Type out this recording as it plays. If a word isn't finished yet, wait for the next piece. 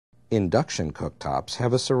Induction cooktops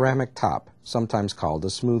have a ceramic top, sometimes called a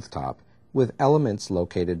smooth top, with elements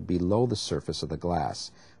located below the surface of the glass,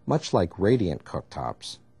 much like radiant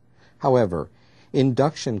cooktops. However,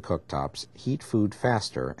 induction cooktops heat food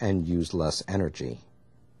faster and use less energy.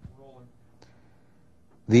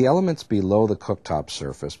 The elements below the cooktop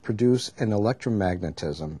surface produce an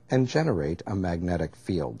electromagnetism and generate a magnetic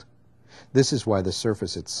field. This is why the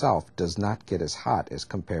surface itself does not get as hot as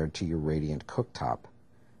compared to your radiant cooktop.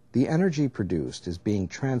 The energy produced is being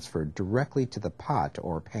transferred directly to the pot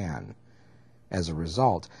or pan. As a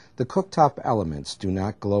result, the cooktop elements do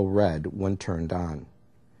not glow red when turned on.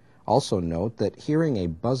 Also note that hearing a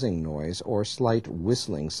buzzing noise or slight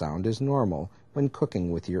whistling sound is normal when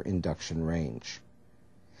cooking with your induction range.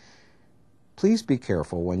 Please be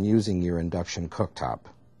careful when using your induction cooktop.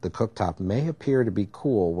 The cooktop may appear to be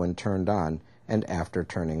cool when turned on and after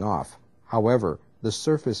turning off. However, the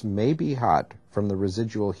surface may be hot from the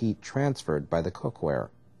residual heat transferred by the cookware.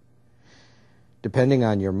 Depending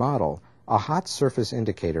on your model, a hot surface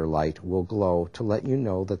indicator light will glow to let you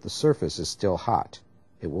know that the surface is still hot.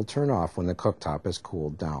 It will turn off when the cooktop has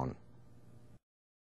cooled down.